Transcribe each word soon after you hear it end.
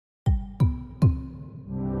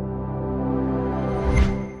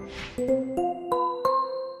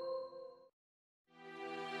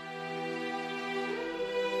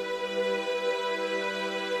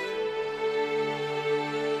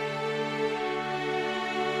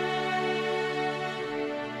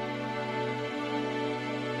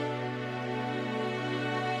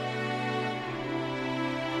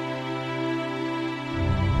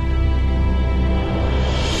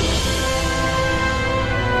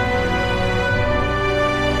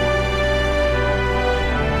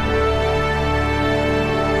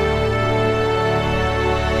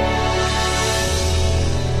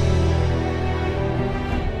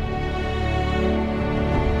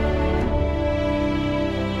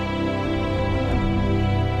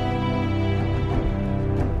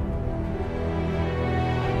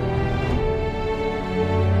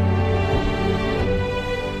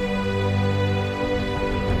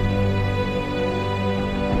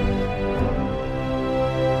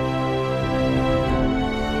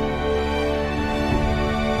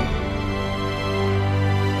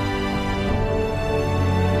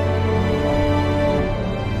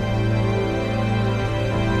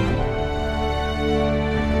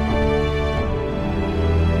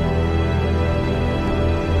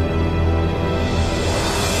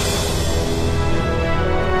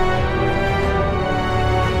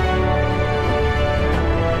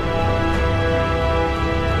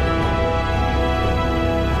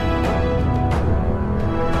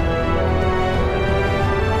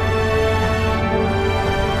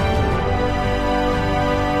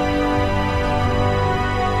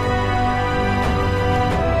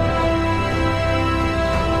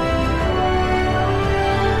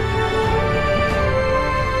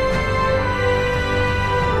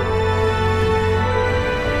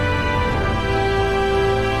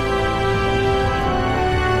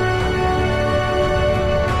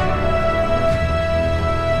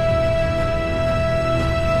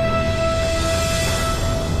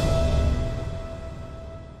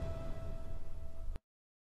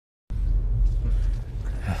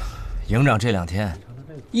营长这2天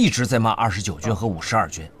一直在骂29军和52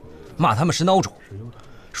军，骂他们是孬种，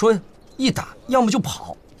说一打要么就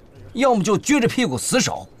跑，要么就撅着屁股死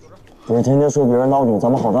守。别天天说别人孬种，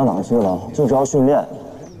咱们好到哪去了？就知道训练。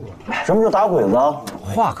什么是打鬼子？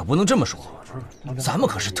话可不能这么说，咱们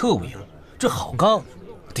可是特务营，这好钢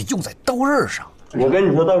得用在刀刃上。我跟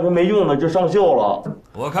你说，到时候没用的就上锈了。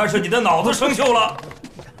我看是你的脑子生锈了。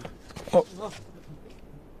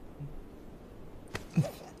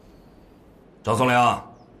赵松龄，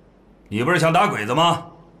你不是想打鬼子吗？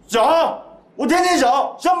想，我天天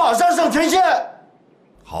想马上上前线。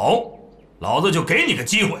好，老子就给你个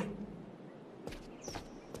机会。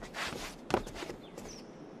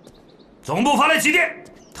总部发来急电，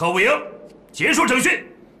特务营结束整训，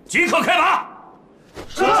即刻开拔。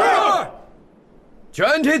是。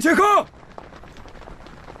全体集合。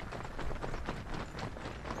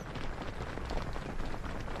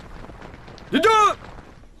立正。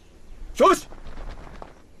休息。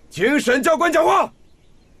请沈教官讲话。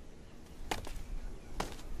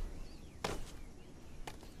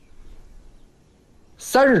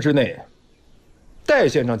3日之内，戴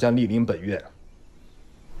先生将莅临本院。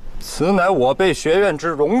此乃我辈学院之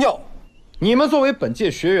荣耀。你们作为本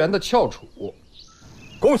届学员的翘楚，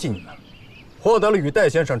恭喜你们，获得了与戴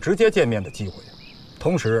先生直接见面的机会。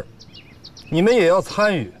同时，你们也要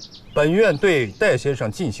参与本院对戴先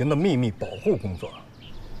生进行的秘密保护工作，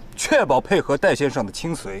确保配合戴先生的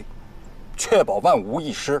亲随，确保万无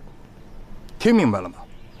一失。听明白了吗？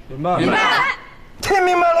明白。明白。听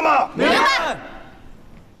明白了吗？明白。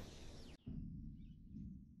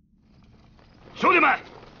兄弟们，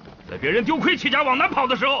在别人丢盔弃甲往南跑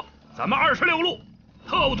的时候，咱们26路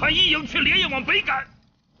特务团1营却连夜往北赶。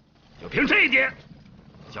就凭这一点，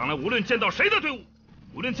将来无论见到谁的队伍，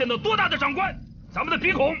无论见到多大的长官，咱们的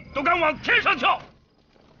鼻孔都敢往天上翘。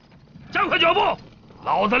加快脚步，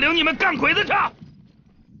老子领你们干鬼子去！起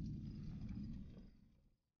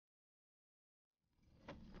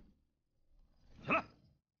来！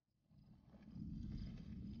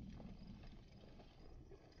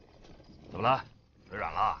怎么了？腿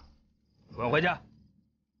软了？不用回去？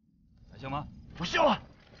还行吗？不行了。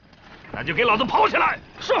那就给老子跑起来！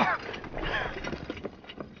是。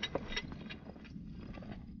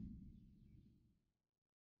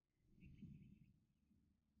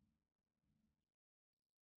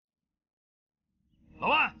老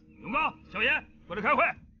万、永刚、小严，过来开会。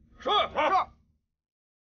是。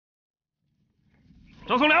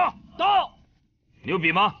张松龄到。你有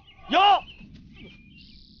笔吗？有。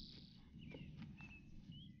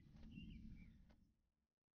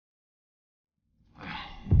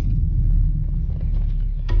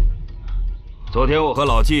昨天我和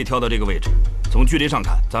老纪挑到这个位置，从距离上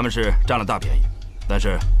看，咱们是占了大便宜。但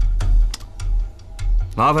是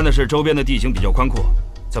麻烦的是周边的地形比较宽阔，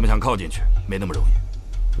咱们想靠进去没那么容易。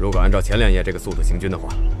如果按照前2夜这个速度行军的话，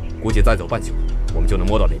估计再走半宿，我们就能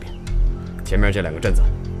摸到那边。前面这2个镇子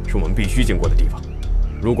是我们必须经过的地方。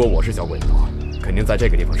如果我是小鬼子的话，肯定在这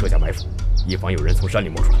个地方设下埋伏，以防有人从山里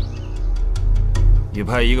摸出来。你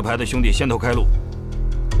派1个排的兄弟先头开路，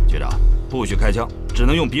局长不许开枪，只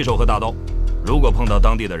能用匕首和大刀。如果碰到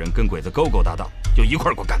当地的人跟鬼子勾勾搭搭，就一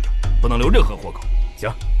块给我干掉，不能留任何活口。行，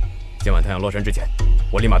今晚太阳落山之前，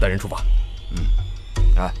我立马带人出发。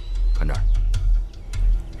哎，看这儿，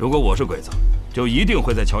如果我是鬼子，就一定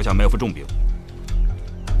会在桥下埋伏重兵。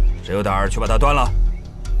谁有胆儿去把他端了？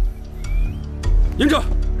营长，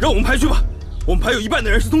让我们排去吧。我们排有一半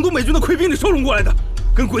的人是从东北军的溃兵里收拢过来的，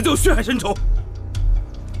跟鬼子有血海深仇。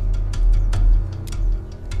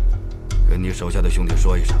跟你手下的兄弟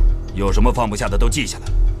说一声，有什么放不下的都记下来。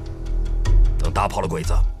等打跑了鬼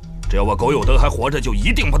子，只要我苟有德还活着，就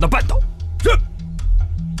一定把他办倒。是。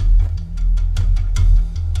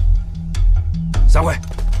散会。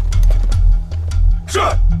是。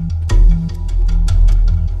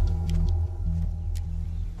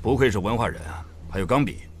不愧是文化人啊，还有钢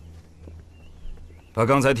笔。把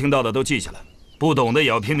刚才听到的都记下来，不懂的也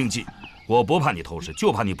要拼命记。我不怕你偷师，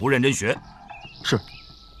就怕你不认真学。是。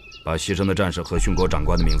把牺牲的战士和殉国长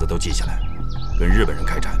官的名字都记下来。跟日本人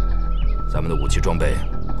开战，咱们的武器装备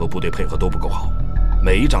和部队配合都不够好，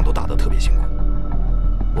每一仗都打得特别辛苦。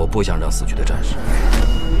我不想让死去的战士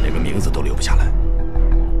连个名字都留不下来。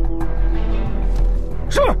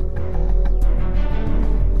是。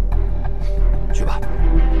去吧。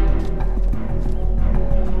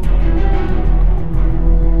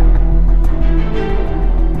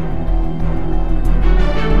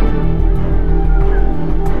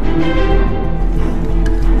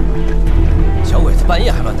小鬼子半夜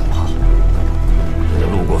还乱打炮，在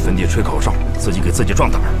路过坟地吹口哨，自己给自己壮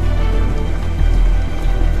胆儿。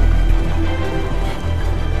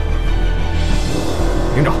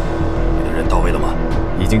人到位了吗？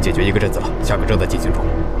已经解决一个镇子了，下个正在进行中。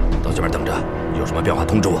到这边等着，有什么变化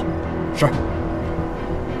通知我。是。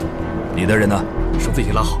你的人呢？绳子已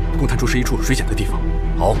经拉好，共探出是一处水险的地方。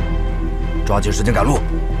好，抓紧时间赶路。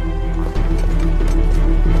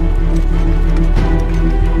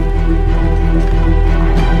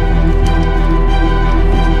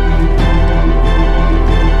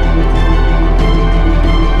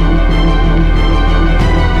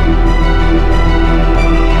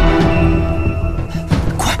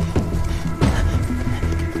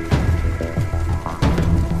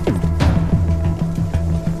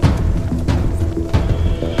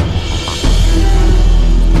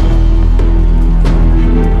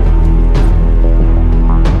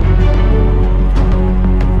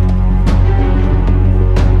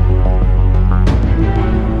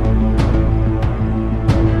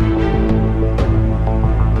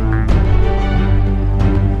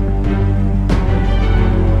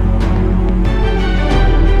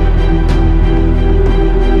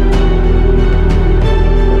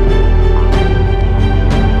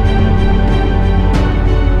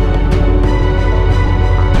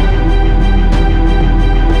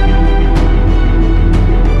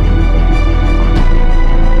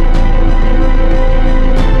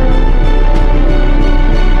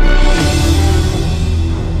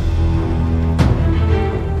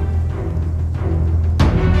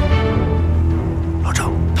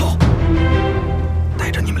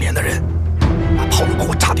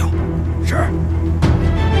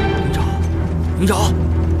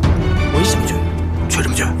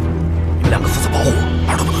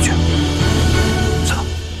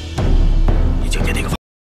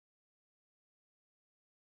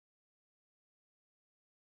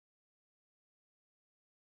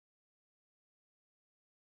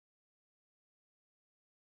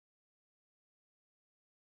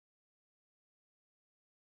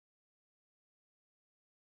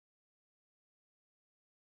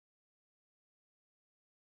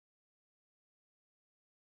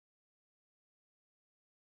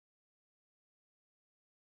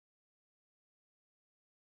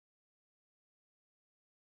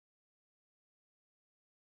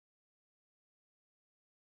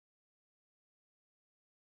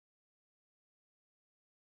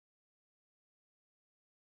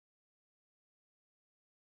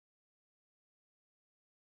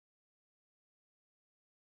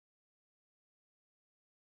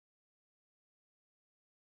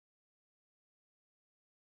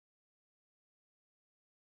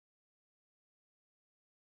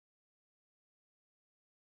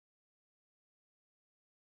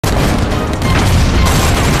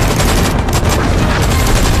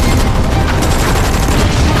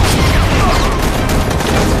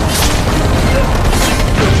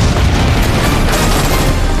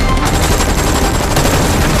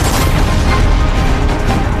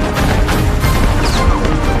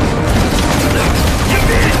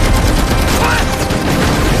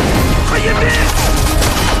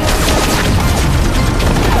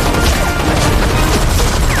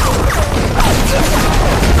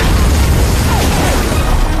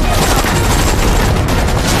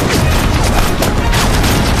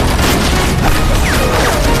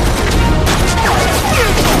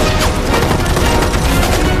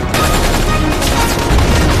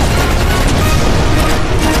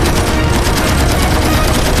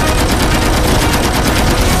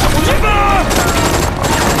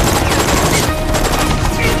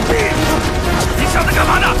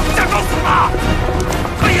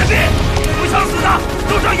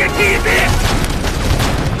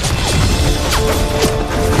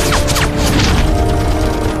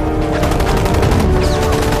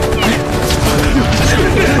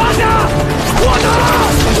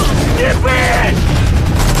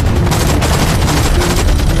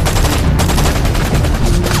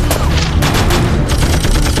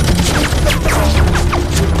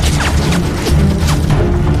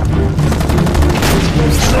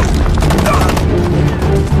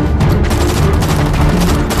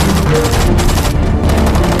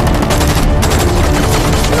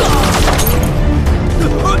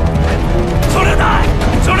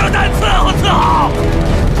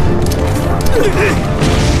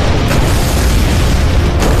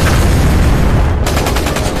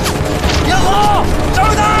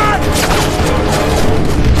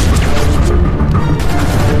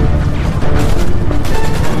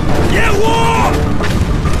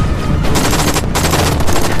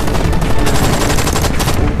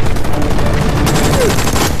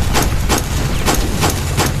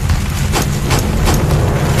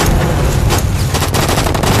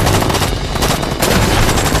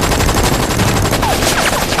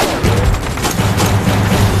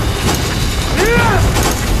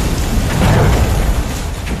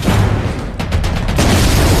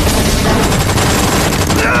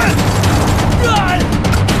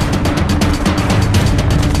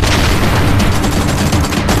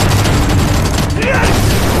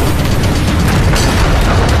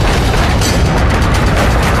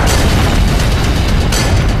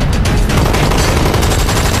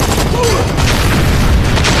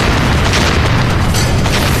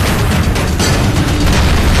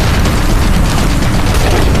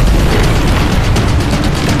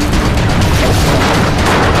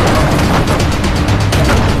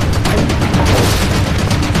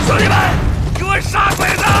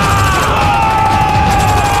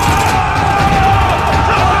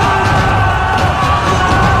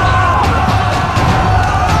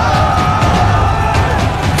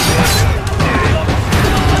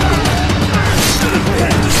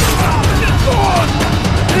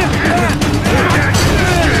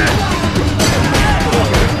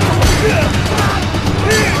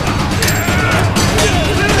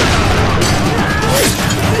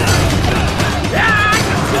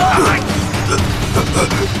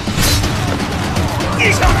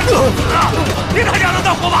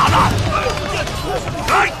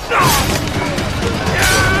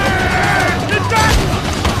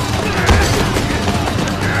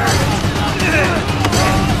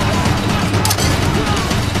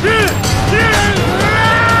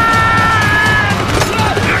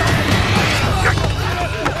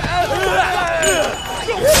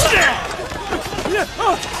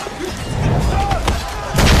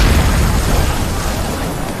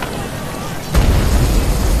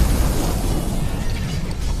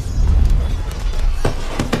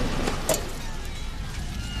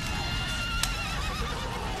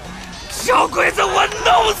小鬼子，我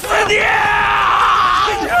弄死你！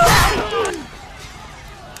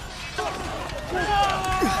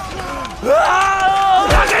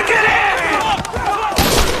打开铁链！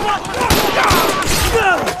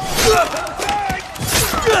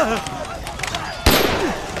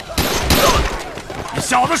你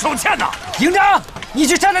小子手欠呐！营长，你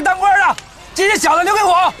去站台当官的，这些小的留给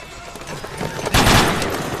我。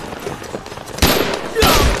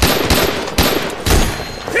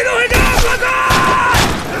别动会长，快走！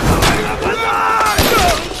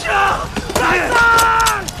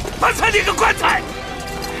棺材！你个棺材！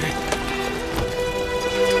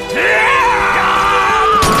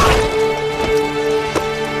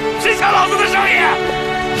谁抢老子的生意？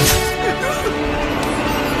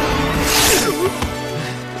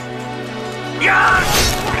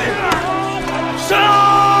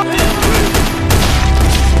上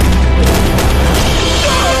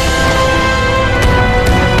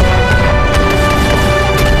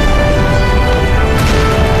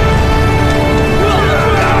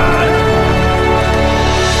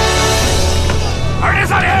！2连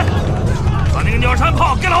3连，把那个鸟山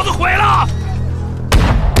炮给老子毁了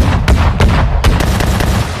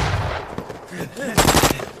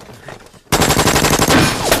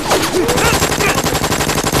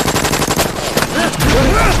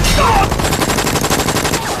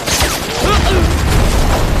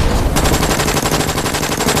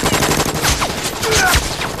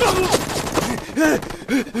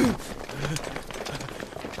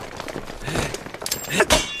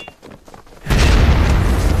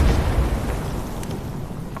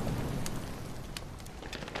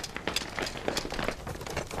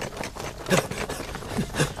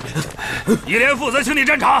！1连负责清理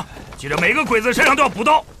战场，记着每个鬼子身上都要补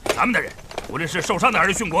刀。咱们的人，无论是受伤的还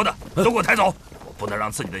是殉国的，都给我抬走。我不能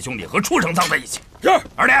让自己的兄弟和畜生葬在一起。是。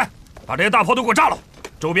2连，把这些大炮都给我炸了，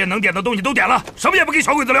周边能点的东西都点了，什么也不给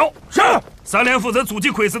小鬼子留。是。3连负责阻击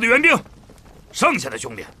鬼子的援兵，剩下的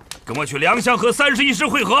兄弟跟我去良乡和31师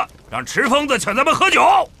会合，让池疯子请咱们喝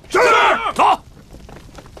酒。是。走。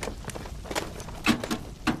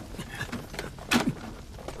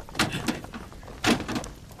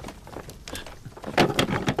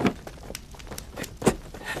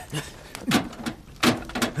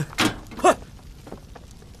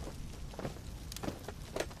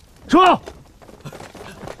撤！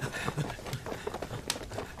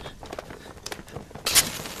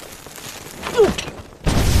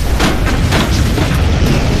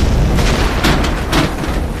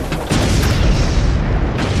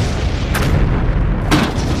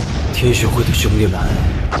铁血会的兄弟们，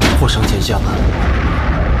我上前线了，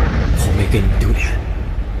我没给你们丢脸，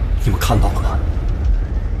你们看到了吗？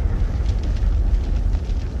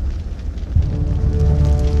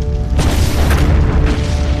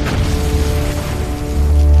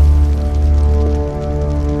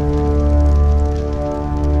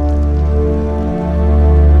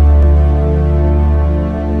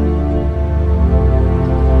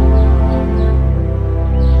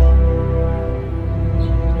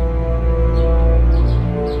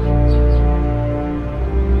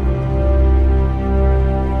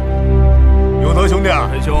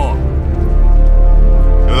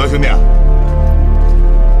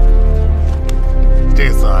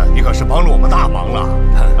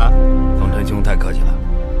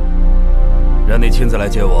亲自来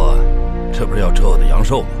接我，这不是要扯我的阳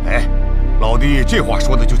寿吗？哎，老弟，这话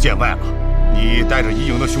说的就见外了。你带着一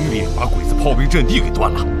营的兄弟把鬼子炮兵阵地给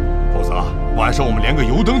断了，否则晚上我们连个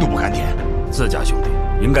油灯都不敢点。自家兄弟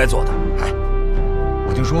应该做的。哎，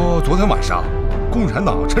我听说昨天晚上，共产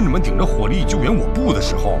党趁你们顶着火力救援我部的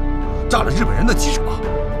时候，炸了日本人的机场。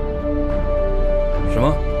什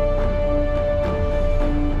么？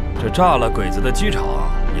这炸了鬼子的机场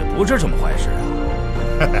也不是什么坏事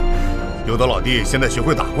啊。有的老弟现在学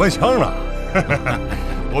会打官腔了。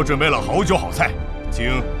我准备了好酒好菜，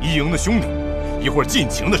请一营的兄弟一会儿尽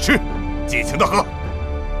情的吃，尽情的喝。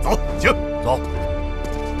走，请走。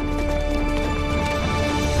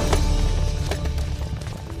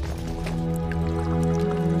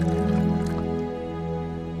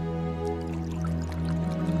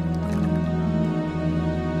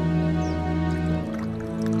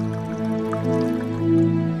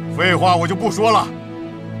废话我就不说了。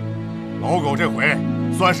老狗这回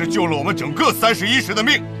算是救了我们整个31师的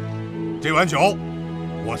命。这碗酒，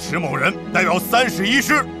我石某人代表31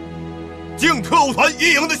师敬特务团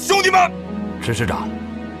一营的兄弟们。石师长，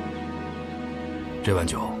这碗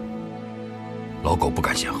酒，老狗不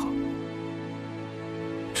敢先喝。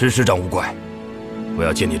石师长无怪，我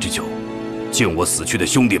要借你这酒，敬我死去的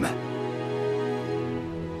兄弟们。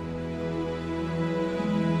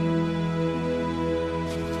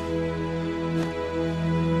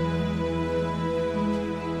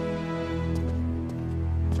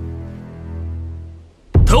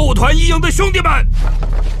团一营的兄弟们，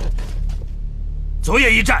昨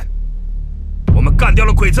夜一战，我们干掉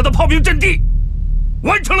了鬼子的炮兵阵地，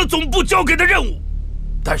完成了总部交给的任务，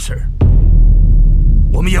但是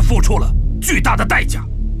我们也付出了巨大的代价。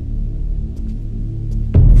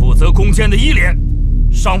负责攻坚的1连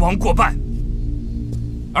伤亡过半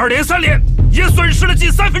，2连、3连也损失了近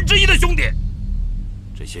1/3的兄弟。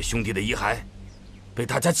这些兄弟的遗骸被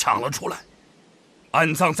大家抢了出来，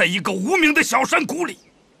安葬在一个无名的小山谷里。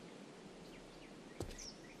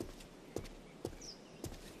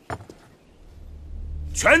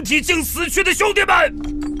全体敬死去的兄弟们！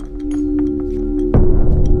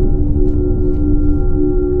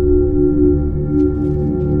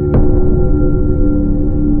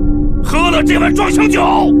喝了这碗壮行酒，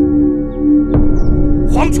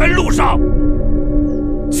黄泉路上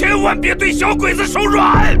千万别对小鬼子手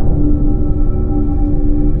软。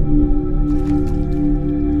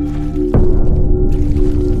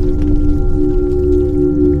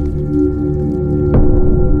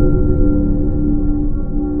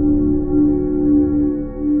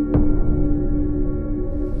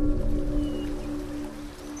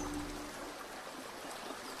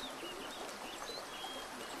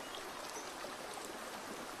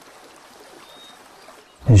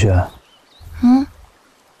林雪，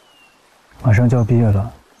马上就要毕业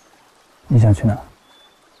了，你想去哪？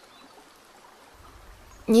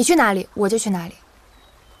你去哪里，我就去哪里。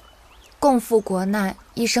共赴国难，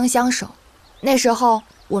一生相守。那时候，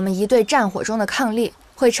我们一队战火中的伉俪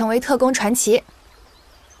会成为特工传奇。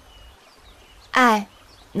爱，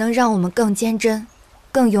能让我们更坚贞、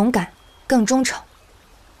更勇敢、更忠诚。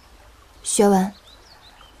学文，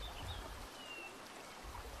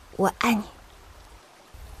我爱你。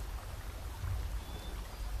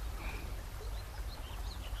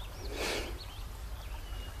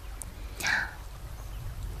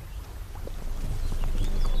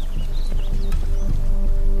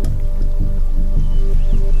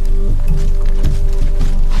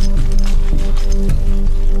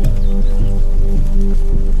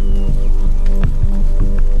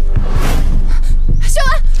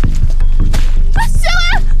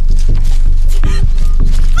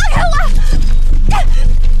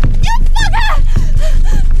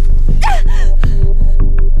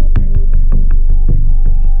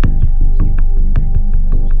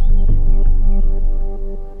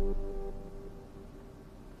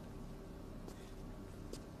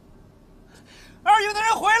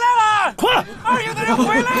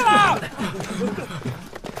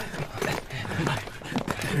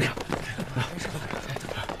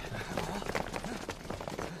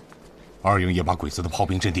2营也把鬼子的炮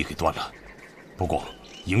兵阵地给端了，不过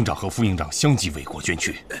营长和副营长相继为国捐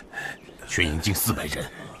躯，全营近400人，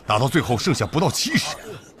打到最后剩下不到70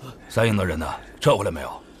人。3营的人呢？撤回来没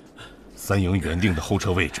有？3营原定的后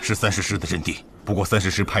撤位置是30师的阵地，不过30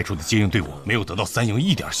师派出的接应队伍没有得到3营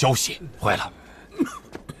一点消息。坏了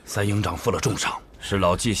，3营长负了重伤，是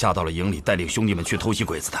老纪下到了营里，带领兄弟们去偷袭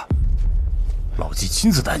鬼子的。老纪亲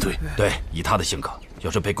自带队？对，以他的性格，要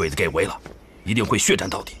是被鬼子给围了，一定会血战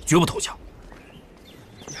到底，绝不投降。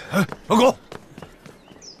哎，老狗，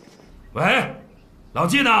喂，老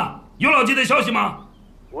纪呢？有老纪的消息吗？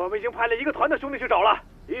我们已经派了1个团的兄弟去找了，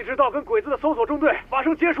一直到跟鬼子的搜索中队发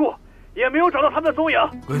生接触，也没有找到他们的踪影。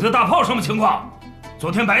鬼子大炮什么情况？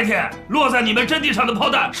昨天白天落在你们阵地上的炮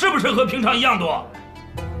弹是不是和平常一样多？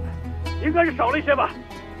应该是少了一些吧，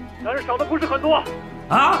但是少的不是很多。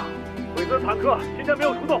啊？鬼子的坦克今天没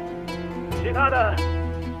有出动，其他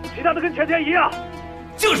的跟前天一样。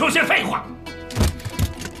净说些废话。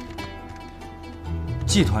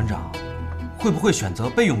季团长会不会选择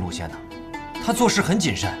备用路线呢？他做事很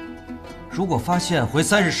谨慎，如果发现回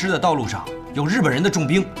30师的道路上有日本人的重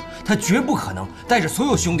兵，他绝不可能带着所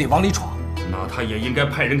有兄弟往里闯。那他也应该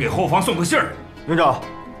派人给后方送个信儿。营长，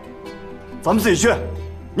咱们自己去。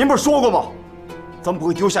您不是说过吗？咱们不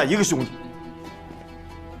会丢下1个兄弟。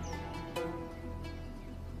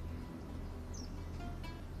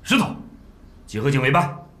石头，集合警卫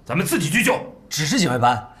班，咱们自己去救。只是警卫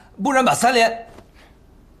班，不然把3连。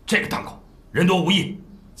这个档口人多无益，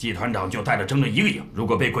季团长就带着整整1个营，如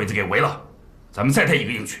果被鬼子给围了，咱们再带1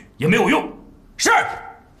个营去也没有用。是。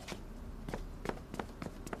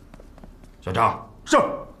小张，是。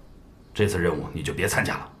这次任务你就别参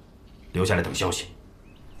加了，留下来等消息。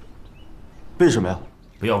为什么呀？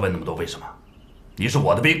不要问那么多为什么，你是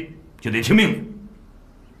我的兵，就得听命令。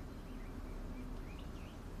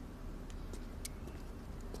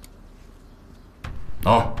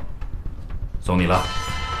喏，送你了。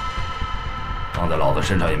放在老子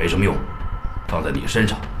身上也没什么用，放在你身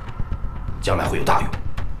上，将来会有大用。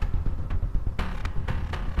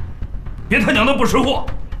别他娘的不识货，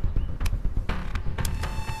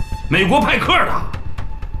美国派克的。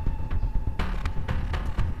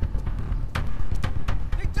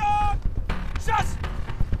营长，下去！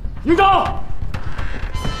营长，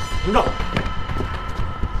营长，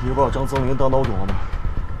你不知道张松龄当孬种了吗？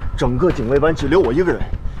整个警卫班只留我一个人，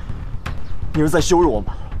你是在羞辱我们？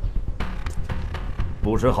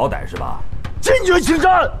不识好歹是吧？坚决请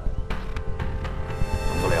战！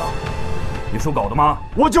张松龄，你属狗的吗？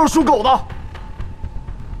我就是属狗的。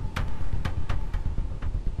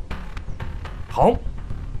好，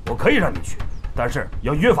我可以让你去，但是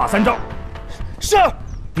要约法3章。是。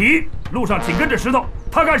第一，路上紧跟着石头，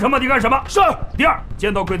他干什么你干什么。是。第二，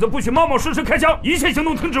见到鬼子不许冒冒失失开枪，一切行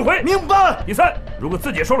动听指挥。明白。第三，如果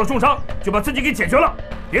自己受了重伤，就把自己给解决了，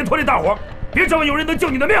别拖累大伙，别指望有人能救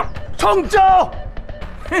你的命。成交。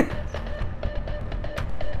哼，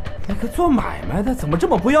那个做买卖的怎么这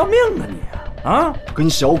么不要命啊你啊？跟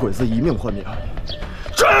小鬼子以命换命。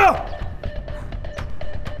是。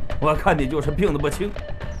我看你就是病得不轻。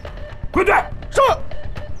归队。是。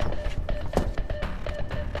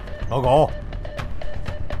老狗，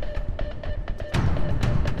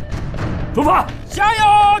出发！加油！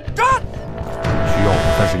战！需要我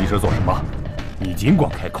们31师做什么？你尽管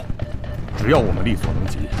开口，只要我们力所能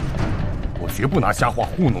及，我绝不拿瞎话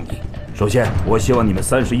糊弄你。首先，我希望你们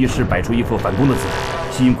31师摆出一副反攻的姿态，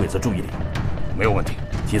吸引鬼子注意力。没有问题。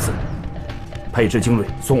其次，派一支精锐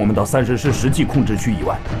送我们到30师实际控制区以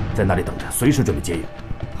外，在那里等着，随时准备接应。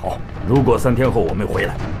好，如果3天后我没回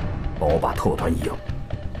来，帮我把特务团一营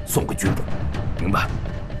送回军部。明白。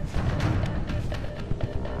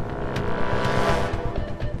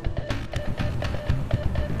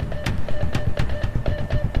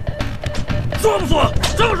说不说？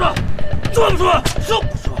说不说？说不说？说不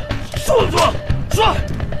说？说不说？说。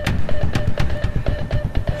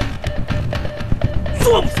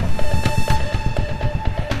说不说？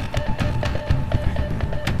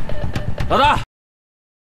老大。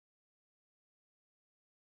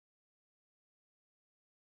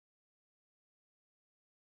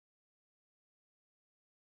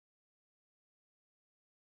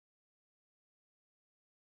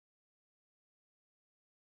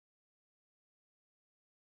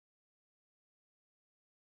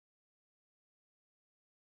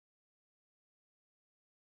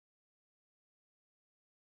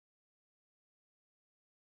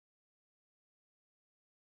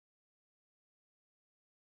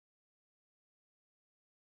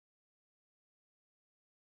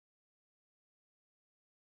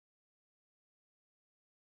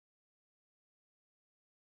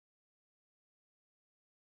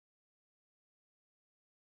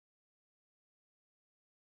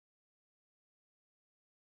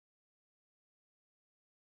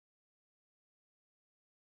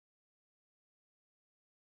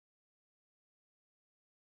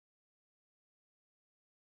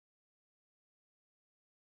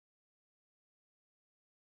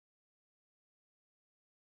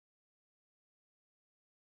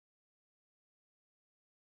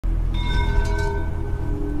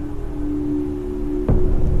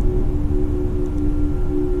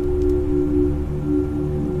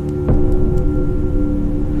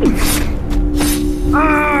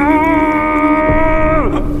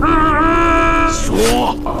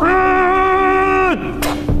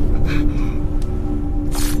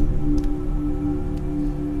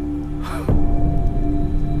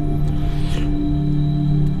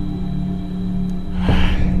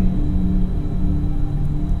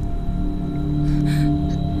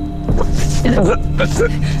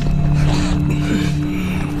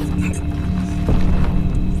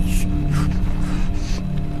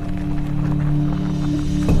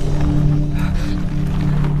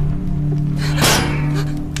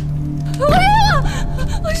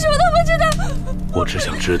我只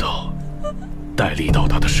想知道戴笠到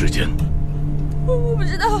达的时间。我不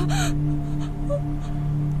知道，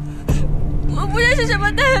我不认识什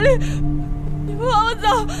么戴笠，你放我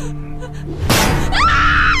走！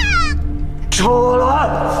出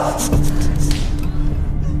来！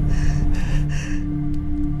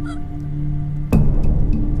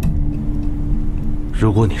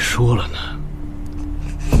如果你说了呢，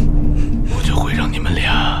我就会让你们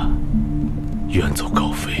俩远走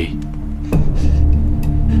高飞。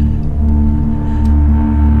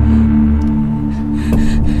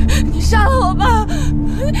你杀了我吧！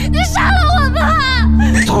你杀了我吧！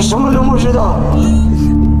他什么都不知道。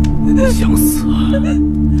想死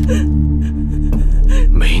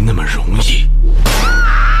没那么容易。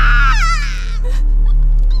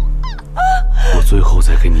我最后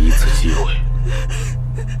再给你一次机会。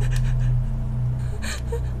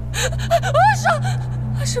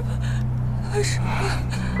为什么？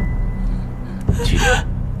今天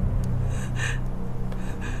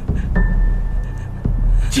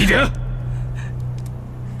点。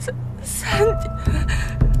3点。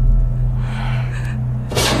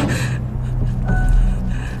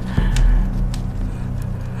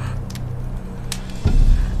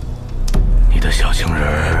你的小情人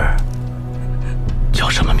儿叫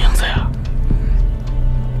什么名字呀？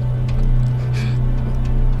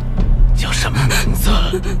叫什么名字？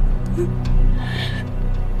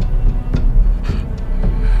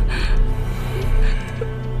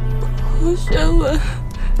胡学文。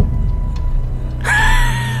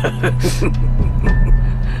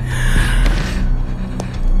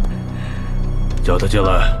叫他进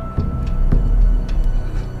来。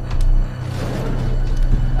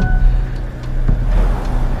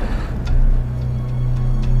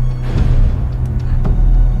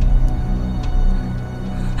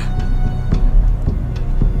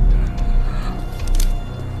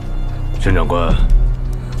沈长官，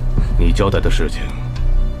你交代的事情，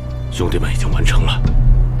兄弟们已经完成了。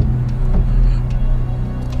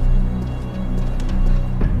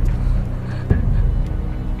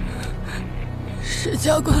史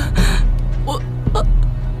教官，我。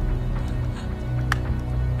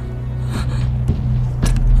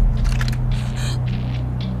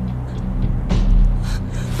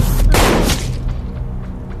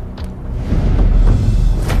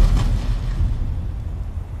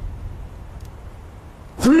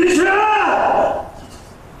追拳！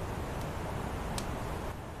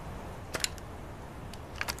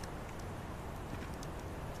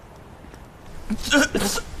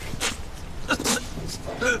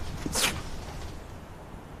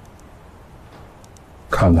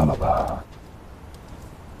看到了吧？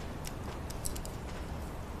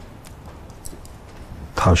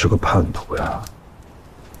他是个叛徒呀！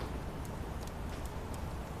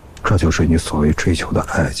这就是你所谓追求的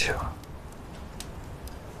爱情。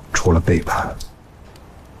除了背叛，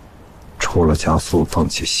除了加速放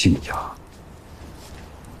弃信仰，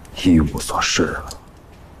一无所事了。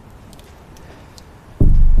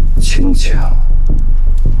亲情、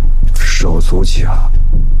手足情、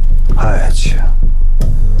爱情，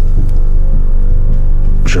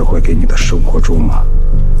只会给你的生活中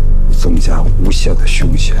增加无限的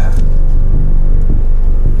凶险。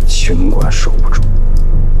尽管守不住，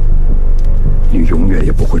你永远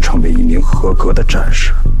也不会成为一名合格的战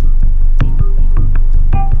士。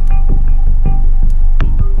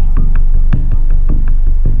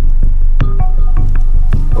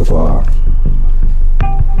不过，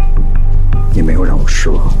你没有让我失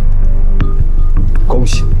望，恭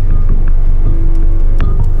喜你，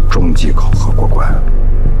中级考核过关。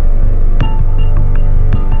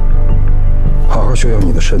好好休养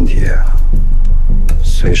你的身体，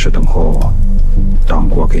随时等候党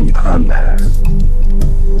国给你的安排。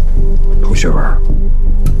同学们，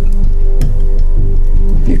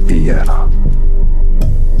你毕业了。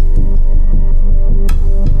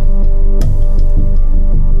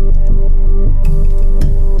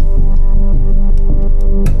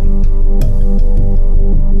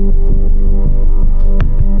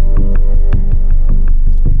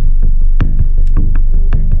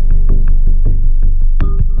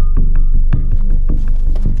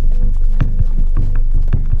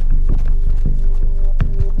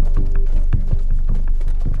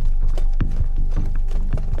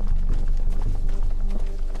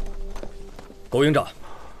狗营长，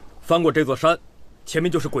翻过这座山，前面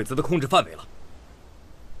就是鬼子的控制范围了。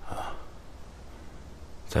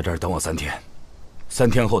在这儿等我3天，3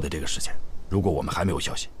天后的这个时间，如果我们还没有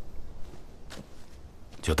消息，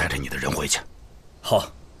就带着你的人回去。好，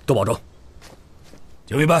多保重。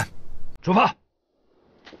警卫班，出发。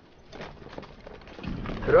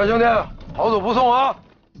铁川兄弟，好走不送啊！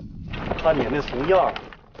看你那怂样，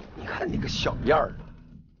你看你个小样儿啊！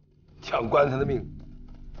抢棺材的命，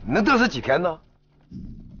你能得瑟几天呢？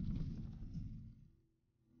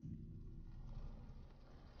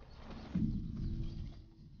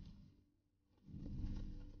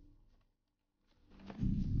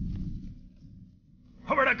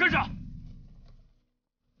后边的跟上。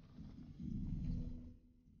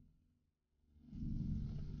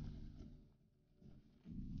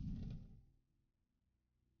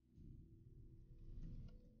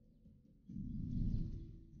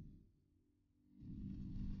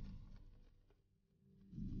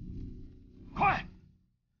快！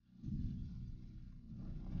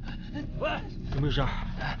喂，怎么回事？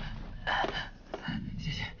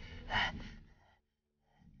谢谢。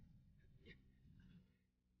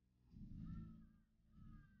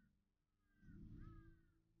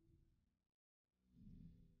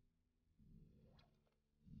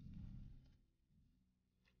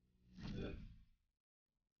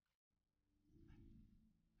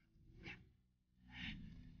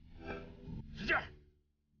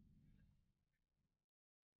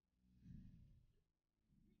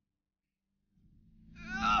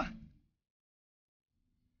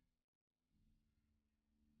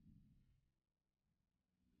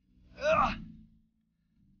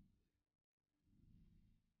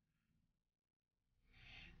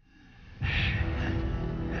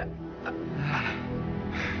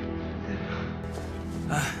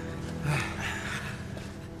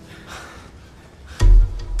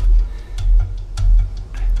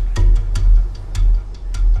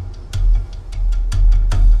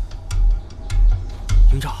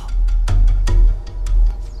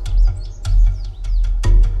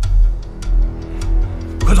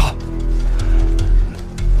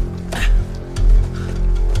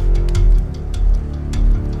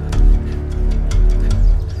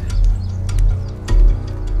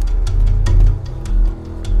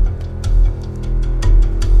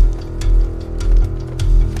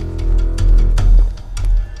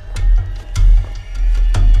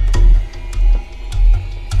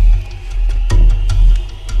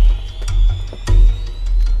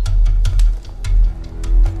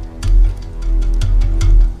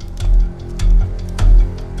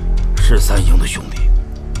3营的兄弟，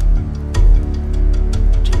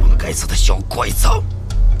这帮该死的小鬼子！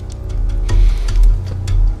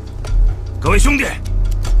各位兄弟，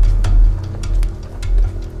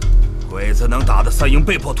鬼子能打的3营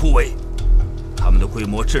被迫突围，他们的规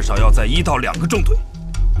模至少要在1到2个中队。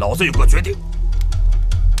老子有个决定，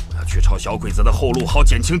我要去抄小鬼子的后路，好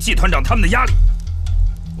减轻季团长他们的压力。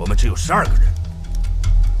我们只有12个人，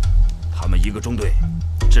他们1个中队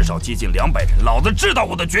至少接近200人。老子知道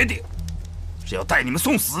我的决定是要带你们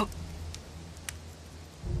送死。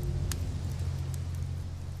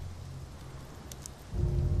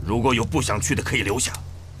如果有不想去的，可以留下，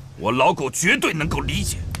我老狗绝对能够理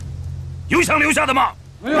解。有想留下的吗？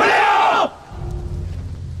没有。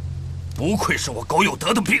不愧是我狗有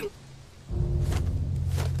德的兵。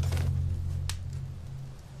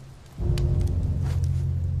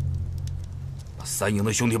把3营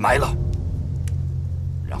的兄弟埋了，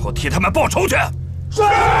然后替他们报仇去。是。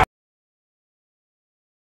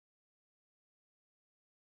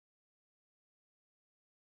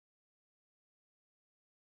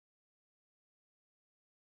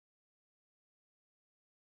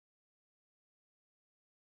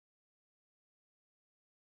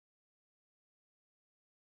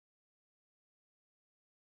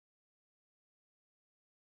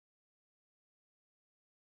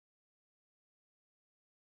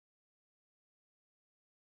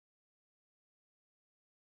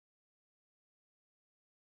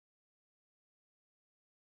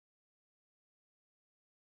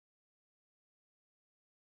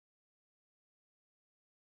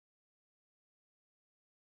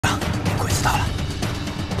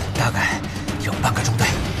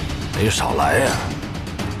没少来呀！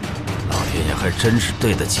老天爷还真是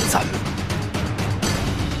对得起咱们。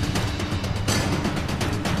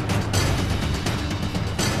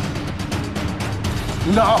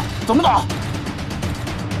领导，怎么打？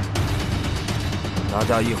大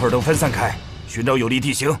家一会儿都分散开，寻找有利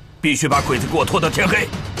地形，必须把鬼子给我拖到天黑。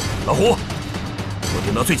老胡，我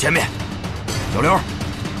顶到最前面。小刘，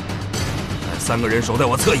带3个人守在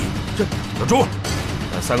我侧翼。是。小朱，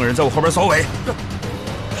带3个人在我后边扫尾。是。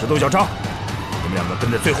石头、小张，你们2个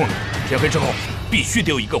跟在最后面。天黑之后，必须得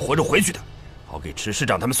有1个活着回去的，好给池师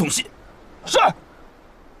长他们送信。是。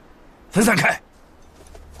分散开。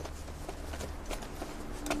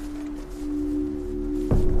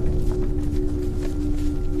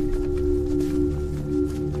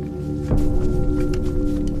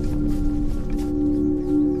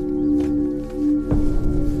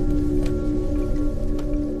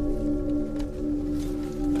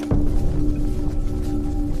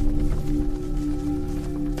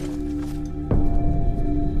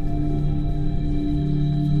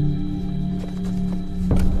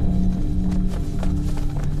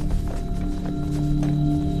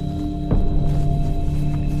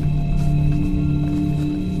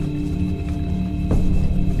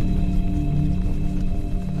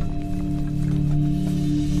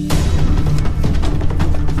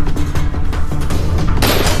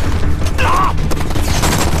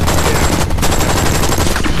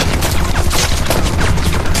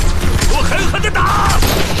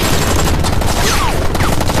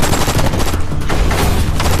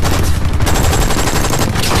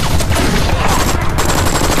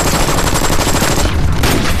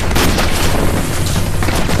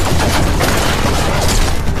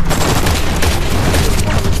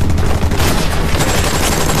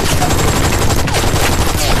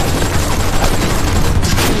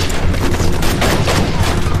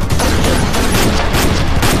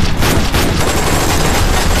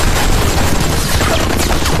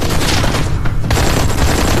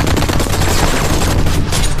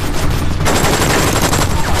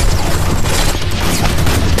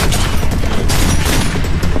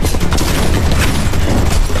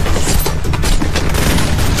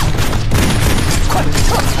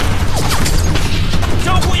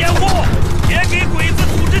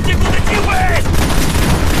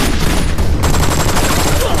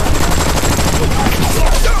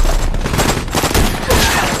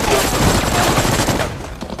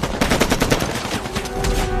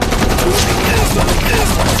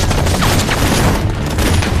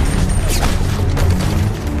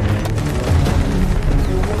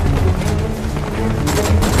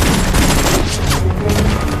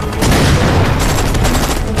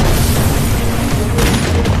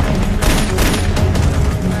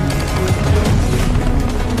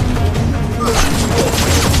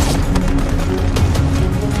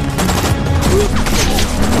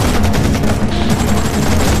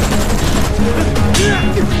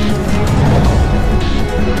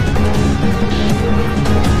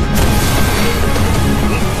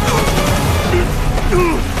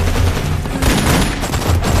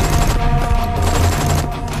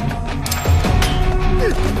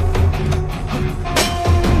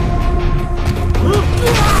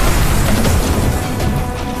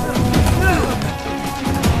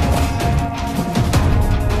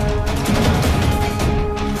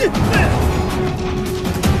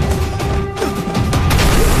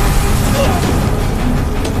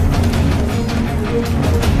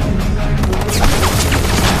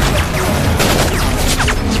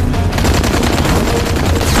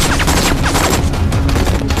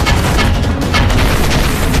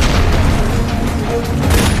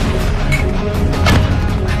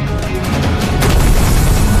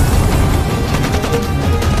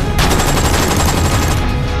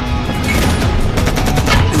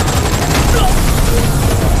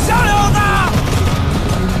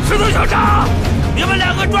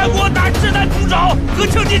和专国打掷弹筒手和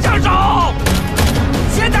轻机枪手，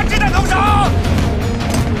先打掷弹筒手。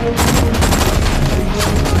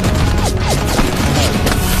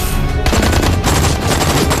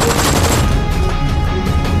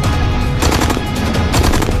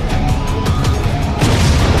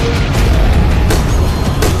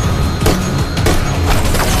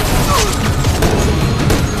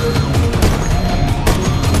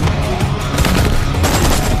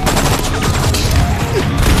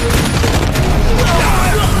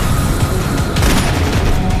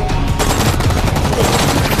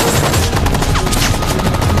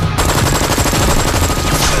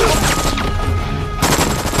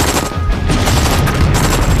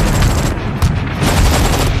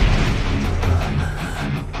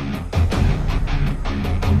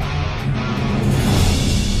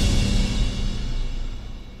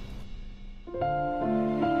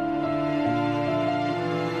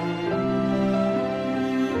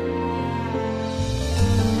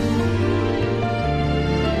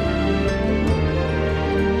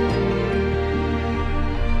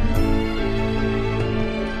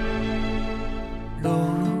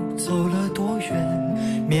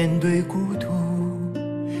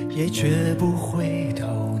绝不回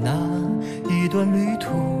头，那一段旅途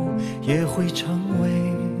也会成为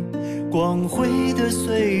光辉的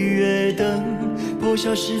岁月。等破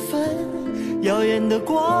晓时分，耀眼的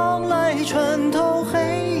光来穿透黑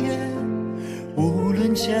夜。无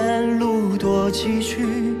论前路多崎岖，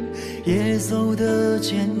也走得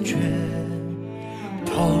坚决。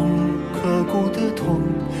痛，刻骨的痛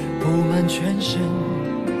布满全身，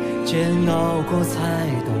煎熬过才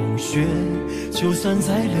懂学，就算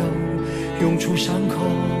再流，涌出伤口，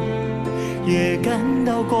也感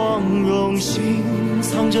到光荣。心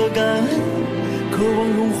藏着感恩，渴望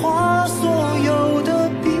融化所有的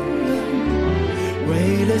冰冷。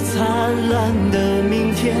为了灿烂的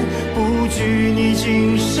明天，不惧逆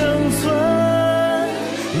境生存。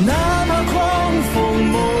哪怕狂风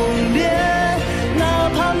猛烈，哪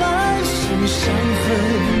怕满身伤痕，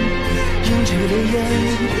迎着烈焰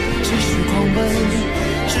继续狂奔，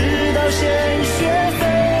直到鲜血沸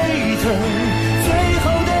腾。最后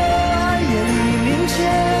的爱也黎明前，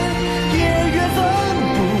也越奋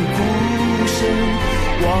不顾身。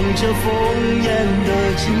望着烽烟的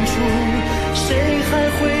尽处，谁还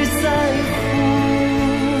会在乎？